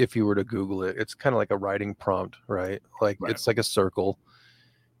 if you were to Google it, it's kind of like a writing prompt, right? Like Right. it's like a circle,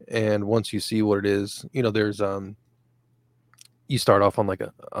 and once you see what it is, there's you start off on like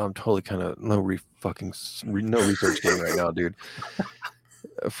I'm totally kind of no research game right now, dude.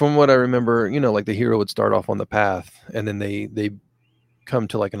 From what I remember, like the hero would start off on the path, and then they come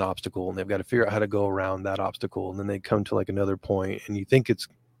to like an obstacle, and they've got to figure out how to go around that obstacle, and then they come to like another point, and you think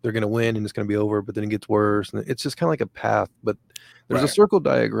they're going to win and it's going to be over, but then it gets worse, and it's just kind of like a path. But there's a Right. circle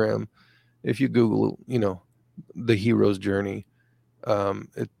diagram if you Google, the hero's journey.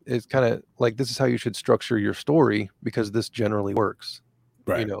 It's kind of like, this is how you should structure your story, because this generally works.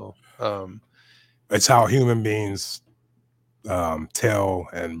 Right. um It's how human beings tell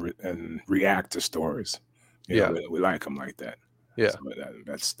and react to stories. Yeah. We like them like that. Yeah. So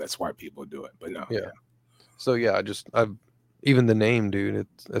that's why people do it. But no, Yeah. So yeah, I've even the name, dude.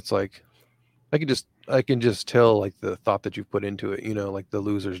 It's like I can just tell like the thought that you've put into it. Like the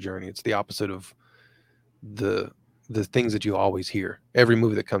loser's journey. It's the opposite of the things that you always hear. Every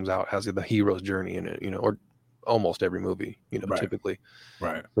movie that comes out has the hero's journey in it. Or almost every movie. right, Typically.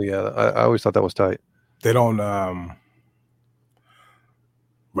 right. So yeah, I always thought that was tight. They don't.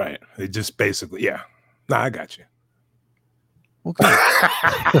 Right. They just basically, yeah. Nah, I got you. Okay.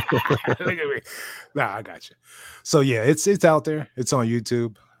 Look at me. Nah, I got you. So yeah, it's out there. It's on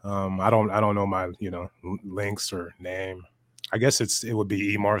YouTube. I don't know my links or name. I guess it would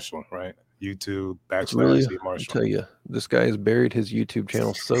be E Marshall, right? YouTube Really, /E I'll Marshall. tell you, this guy has buried his YouTube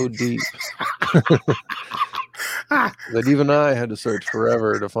channel so deep that even I had to search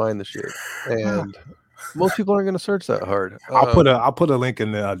forever to find the shit. And most people aren't going to search that hard. I'll put a link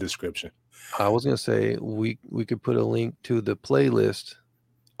in the description. I was going to say we could put a link to the playlist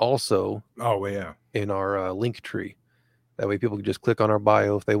also. Oh well, yeah. In our link tree. That way people can just click on our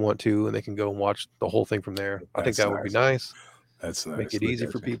bio if they want to, and they can go and watch the whole thing from there. I think that would be nice. That's nice. Make it easy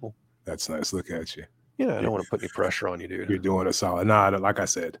for people. That's nice. Look at you. Yeah, I don't want to put any pressure on you, dude. You're doing a solid. Nah, like I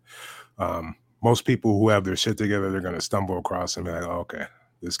said, most people who have their shit together, they're going to stumble across and be like, oh, okay,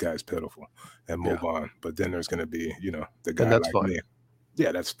 this guy's pitiful, and move on. But then there's going to be, the guy like me.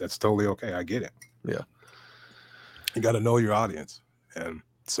 Yeah, that's totally okay. I get it. Yeah. You got to know your audience. And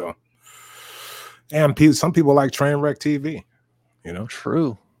so, and some people like Trainwreck TV,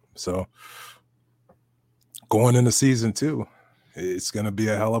 True. So going into season 2, it's going to be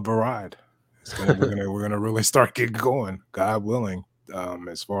a hell of a ride. We're gonna really start getting going, God willing,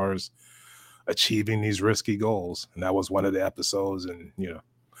 as far as achieving these risky goals. And that was one of the episodes. And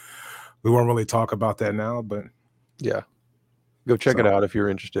we won't really talk about that now, but yeah, go check it out if you're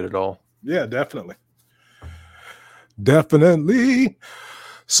interested at all. Yeah, definitely.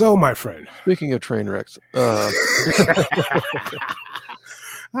 So, my friend, speaking of train wrecks,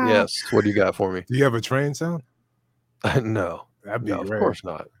 yes, what do you got for me? Do you have a train sound? No, that'd be great. Of course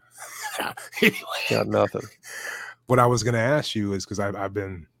not. Anyway, got nothing. What I was going to ask you is, because I've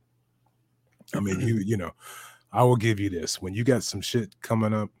been, I mean, I will give you this. When you got some shit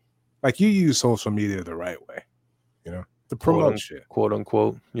coming up, like you use social media the right way, to promote shit, quote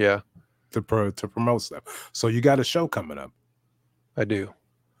unquote. Yeah. To promote stuff. So you got a show coming up. I do.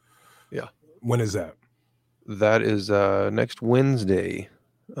 Yeah. When is that? That is next Wednesday,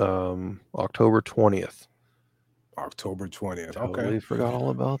 October 20th. October 20th. Totally forgot all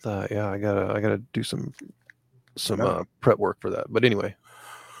about that. Yeah, I gotta do some prep work for that. But anyway,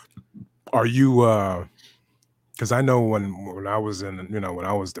 are you? Because I know when I was when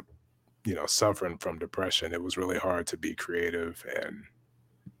I was suffering from depression, it was really hard to be creative and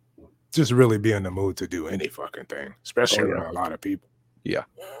just really be in the mood to do any fucking thing, especially around a lot of people. Yeah.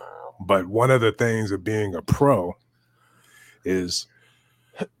 But one of the things of being a pro is,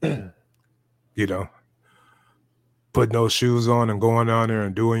 putting those shoes on and going down there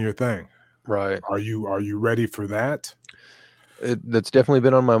and doing your thing. Right. Are you ready for that? That's definitely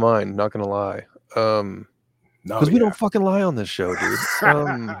been on my mind, not gonna lie. Because we don't fucking lie on this show, dude.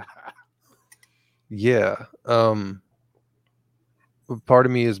 Yeah. Part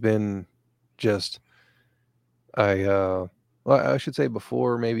of me has been just I should say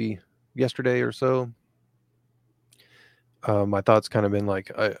before maybe yesterday or so. My thoughts kind of been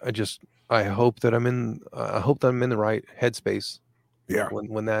like I hope that I'm in the right headspace. Yeah.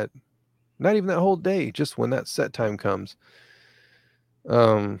 When that, not even that whole day, just when that set time comes.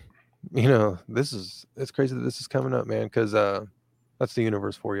 It's crazy that this is coming up, man, because that's the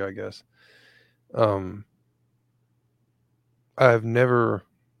universe for you, I guess. I've never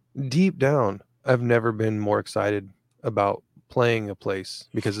been more excited about playing a place,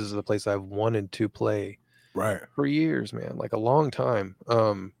 because this is the place I've wanted to play for years, man, like a long time.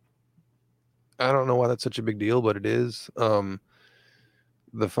 I don't know why that's such a big deal, but it is. The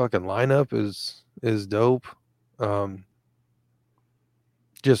fucking lineup is dope.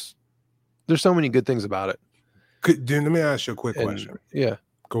 Just there's so many good things about it. Let me ask you a quick question. Yeah,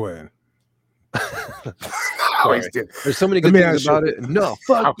 go ahead. There's so many good things about it. No,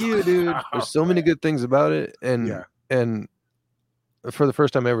 fuck you, dude. There's so many good things about it, and for the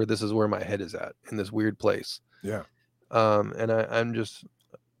first time ever, this is where my head is at, in this weird place. Yeah. And I'm just,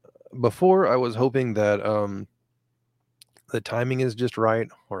 before I was hoping that the timing is just right,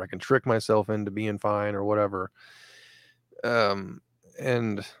 or I can trick myself into being fine or whatever.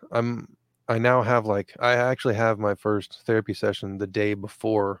 And I now have I actually have my first therapy session the day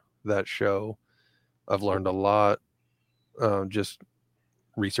before that show. I've learned a lot just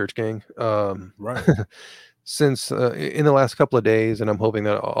research gang. Right. Since in the last couple of days, and I'm hoping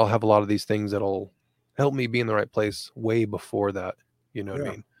that I'll have a lot of these things that'll help me be in the right place way before that. You know what I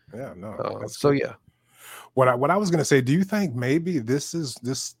Yeah. mean? Yeah. No, that's So good. yeah, What I was gonna say, do you think maybe this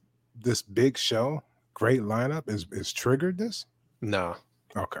big show, great lineup is triggered this? no,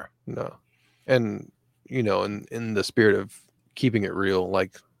 Okay. no, and in the spirit of keeping it real,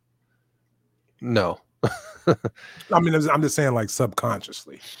 like no, I mean, I'm just saying like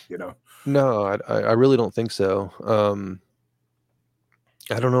subconsciously, you know. no, I really don't think so.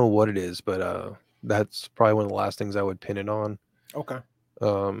 I don't know what it is, but that's probably one of the last things I would pin it on. Okay.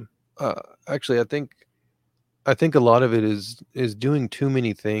 Um, actually, I think a lot of it is doing too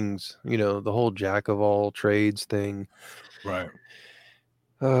many things. The whole jack of all trades thing. Right.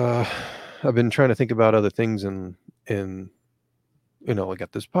 Uh, I've been trying to think about other things in I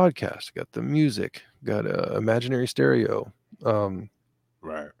got this podcast, got the music, got a imaginary stereo, um,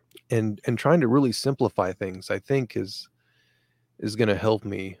 Right. and trying to really simplify things. I think is going to help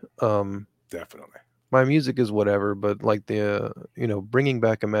me. Definitely. My music is whatever, but like the bringing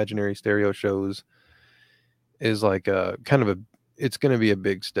back imaginary stereo shows is like a kind of it's going to be a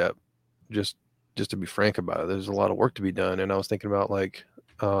big step. Just to be frank about it, there's a lot of work to be done, and I was thinking about like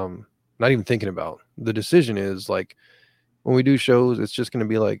not even thinking about the decision is like when we do shows, it's just going to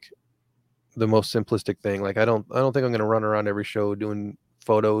be like the most simplistic thing. Like I don't think I'm going to run around every show doing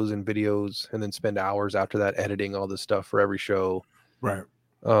photos and videos and then spend hours after that editing all this stuff for every show. Right.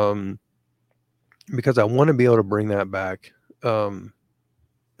 Um, because I want to be able to bring that back. And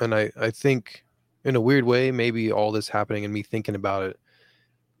I think in a weird way, maybe all this happening and me thinking about it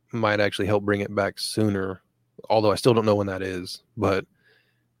might actually help bring it back sooner. Although I still don't know when that is, but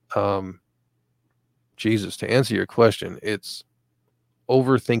Jesus, to answer your question, it's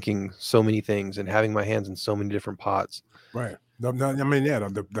overthinking so many things and having my hands in so many different pots. Right. I mean, yeah,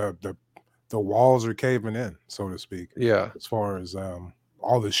 the walls are caving in, so to speak, Yeah, as far as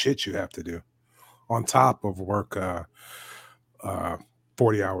all the shit you have to do on top of work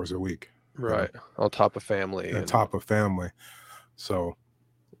 40 hours a week, you know, right. On top of family on and top of family. So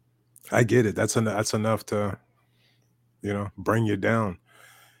I get it. That's enough to, bring you down.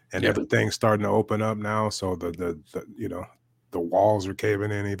 And yeah, everything's starting to open up now. So the walls are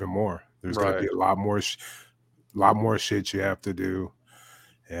caving in even more. There's gonna be right. a lot more shit you have to do.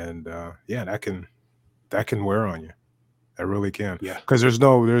 And yeah, that can wear on you. That really can. Yeah, Because there's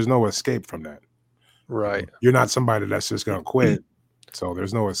no escape from that. right. You're not somebody that's just gonna quit. So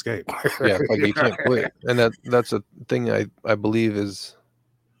there's no escape. Yeah, like you can't quit. And that's a thing I believe is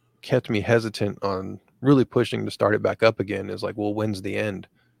kept me hesitant on really pushing to start it back up again is like, well, when's the end?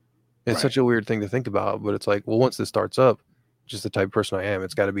 It's Right. such a weird thing to think about, but it's like, well, once this starts up, just the type of person I am,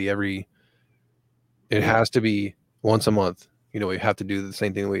 it's got to be it Yeah. has to be once a month. We have to do the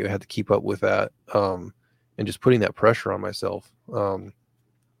same thing. We have to keep up with that. And just putting that pressure on myself. And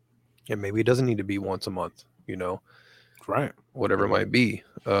maybe it doesn't need to be once a month, Right. whatever it might be.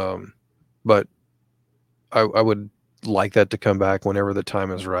 But I would like that to come back whenever the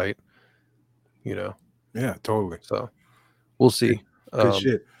time is right, Yeah, totally. so we'll see. Good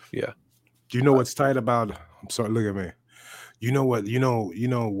shit. Yeah. Do you know what's tight about I'm sorry, look at me. You know what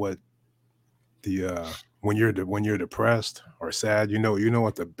the when you're depressed or sad, you know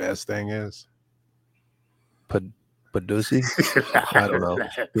what the best thing is? Padusi? I don't know.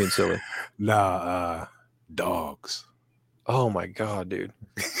 Being silly. Nah, dogs. Oh my God, dude.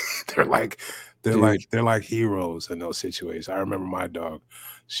 They're like they're Dude. like they're like heroes in those situations. I remember my dog.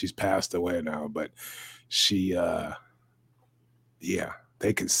 She's passed away now, but she yeah,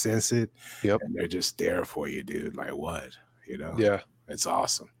 they can sense it Yep. and they're just there for you, dude. Like what? Yeah. It's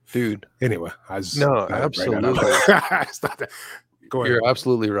awesome. Dude. Anyway, I just No, had to bring that absolutely. up. I just thought that- Go ahead. You're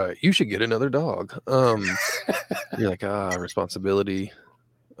absolutely right. You should get another dog. You're like, responsibility.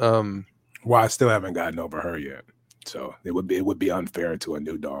 Well, I still haven't gotten over her yet. So it would be unfair to a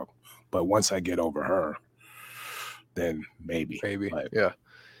new dog. But once I get over her, then maybe. Maybe. But Yeah.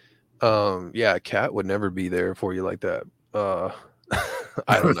 Yeah, a cat would never be there for you like that. I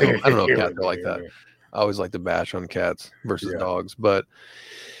don't know. I don't know if cats are like that. I always like to bash on cats versus Yeah. dogs, but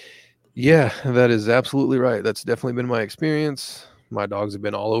yeah, that is absolutely right. That's definitely been my experience. My dogs have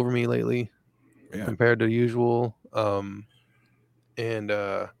been all over me lately Yeah. compared to usual. And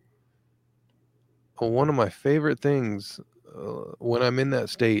one of my favorite things when I'm in that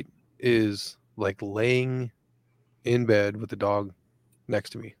state is like laying in bed with the dog next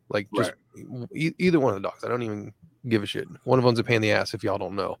to me. Like just either one of the dogs. I don't even give a shit. One of them's a pain in the ass if y'all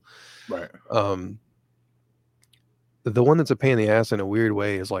don't know. Right. The one that's a pain in the ass in a weird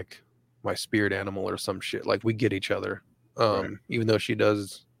way is like my spirit animal or some shit. Like we get each other. Right. Even though she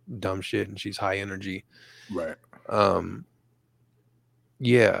does dumb shit and she's high energy. Right.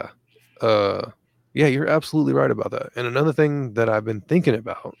 Yeah. Yeah, you're absolutely right about that. And another thing that I've been thinking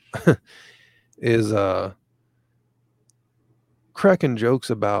about is cracking jokes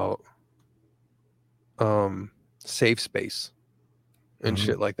about safe space and Mhm.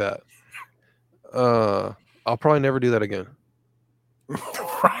 shit like that. I'll probably never do that again.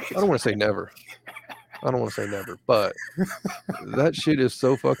 Right. I don't want to say never. But that shit is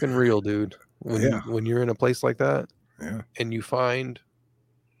so fucking real, dude. When you're in a place like that, Yeah. and you find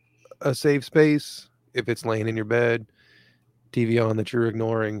a safe space, if it's laying in your bed, TV on that you're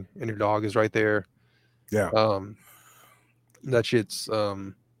ignoring, and your dog is right there, Yeah. that shit's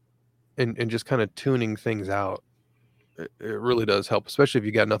and just kind of tuning things out. It really does help, especially if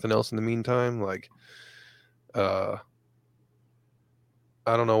you got nothing else in the meantime. Like, I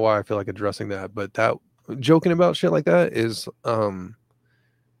don't know why I feel like addressing that, but that joking about shit like that is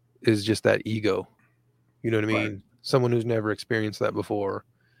just that ego. You know what I mean? Right. Someone who's never experienced that before,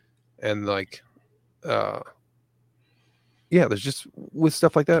 and like, yeah, there's just with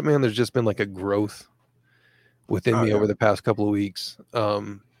stuff like that, man. There's just been like a growth within Oh, me yeah. over the past couple of weeks,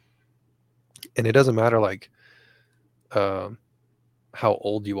 and it doesn't matter like how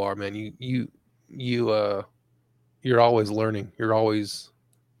old you are, man. You're always learning. You're always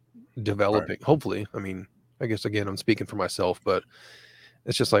developing. Right. Hopefully, I mean, I guess again, I'm speaking for myself, but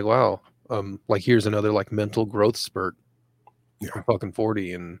it's just like, wow, like here's another like mental growth spurt. Yeah. I'm fucking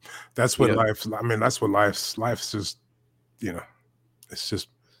 40, and That's what life. I mean, that's what life's just, it's just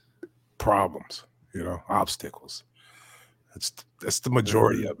problems, obstacles. That's the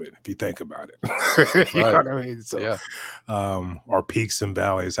majority of it, if you think about it. You know what I mean? So, yeah, or peaks and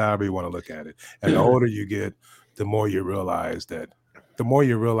valleys, however you want to look at it. And the older you get, the more you realize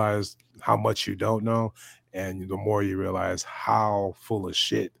how much you don't know, and the more you realize how full of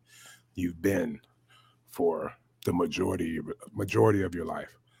shit you've been for the majority of your life.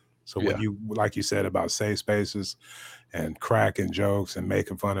 So when you, like you said about safe spaces and cracking jokes and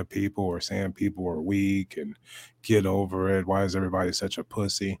making fun of people or saying people are weak and get over it, why is everybody such a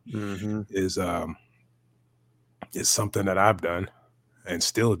pussy, is something that I've done and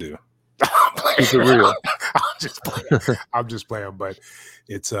still do. Keep it real. I'm just playing, but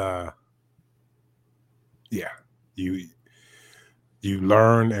it's yeah, you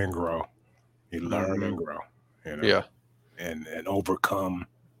learn and grow. You learn and grow, Yeah, and overcome,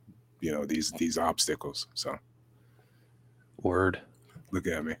 these obstacles. So word. look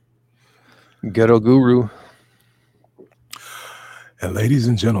at me. Ghetto guru. And ladies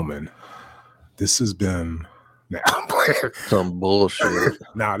and gentlemen, this has been some bullshit.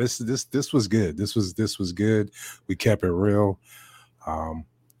 Nah, this was good. This was good. We kept it real.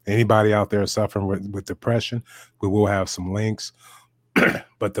 Anybody out there suffering with depression, we will have some links.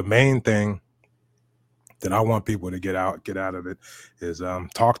 But the main thing that I want people to get out of it is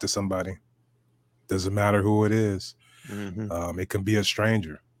talk to somebody. Doesn't matter who it is. It can be a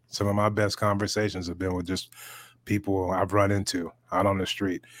stranger. Some of my best conversations have been with just people I've run into out on the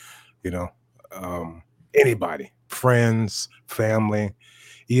street. Anybody, friends, family,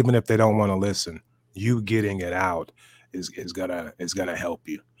 even if they don't want to listen, you getting it out is gonna help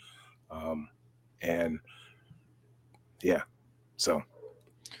you. And yeah, so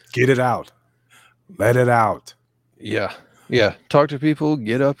get it out, let it out. Yeah. Talk to people,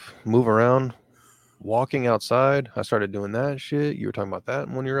 get up, move around, walking outside. I started doing that shit. You were talking about that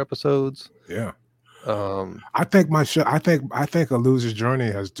in one of your episodes. Yeah. I think my show. I think A Loser's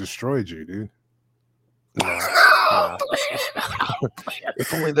Journey has destroyed you, dude. No.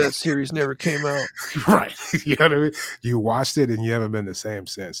 If only that series never came out. Right. You know what I mean? You watched it and you haven't been the same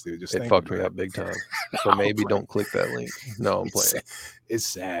since, dude. Just it fucked me up big time. So maybe don't click that link. No, I'm playing. It's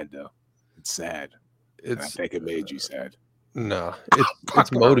sad though. It's sad. I think it made you sad. No,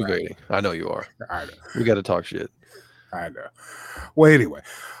 it's motivating. I know you are. I know. We got to talk shit. I know. Well, anyway,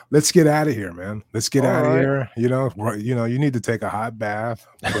 let's get out of here, man. Let's get out of here. You need to take a hot bath,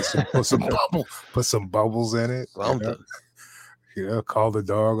 put some bubbles in it. Something. Call the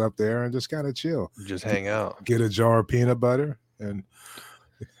dog up there and just kind of chill. Just hang out. Get a jar of peanut butter and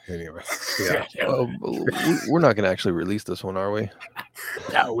anyway. Yeah. We're not going to actually release this one, are we?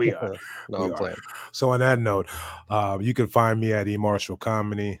 No, we are. No, I'm playing. So on that note, you can find me at eMarshall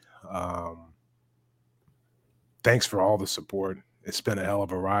Comedy. Thanks for all the support. It's been a hell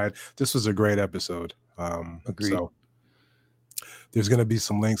of a ride. This was a great episode. Agreed. So there's going to be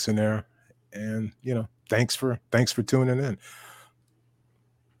some links in there, and thanks for tuning in.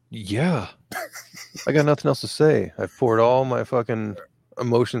 Yeah, I got nothing else to say. I've poured all my fucking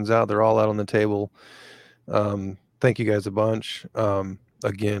emotions out. They're all out on the table. thank you guys a bunch.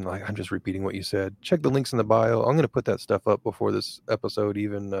 Again, like I'm just repeating what you said. Check the links in the bio. I'm going to put that stuff up before this episode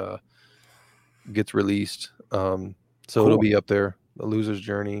even gets released. So it'll be up there. A Loser's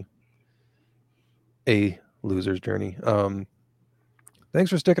Journey. Thanks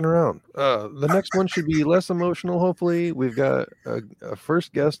for sticking around. The next one should be less emotional. Hopefully, we've got a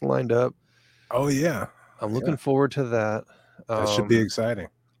first guest lined up. Oh yeah, I'm looking forward to that. That should be exciting.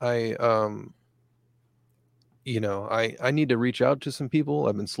 I need to reach out to some people.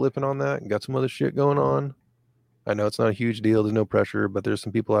 I've been slipping on that and got some other shit going on. I know it's not a huge deal. There's no pressure, but there's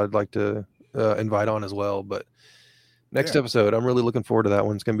some people I'd like to invite on as well. But next episode, I'm really looking forward to that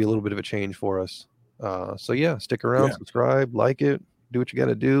one. It's going to be a little bit of a change for us. So yeah, stick around, subscribe, like it, do what you got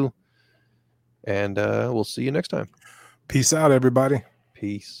to do. And we'll see you next time. Peace out, everybody.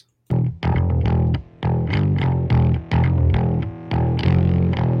 Peace.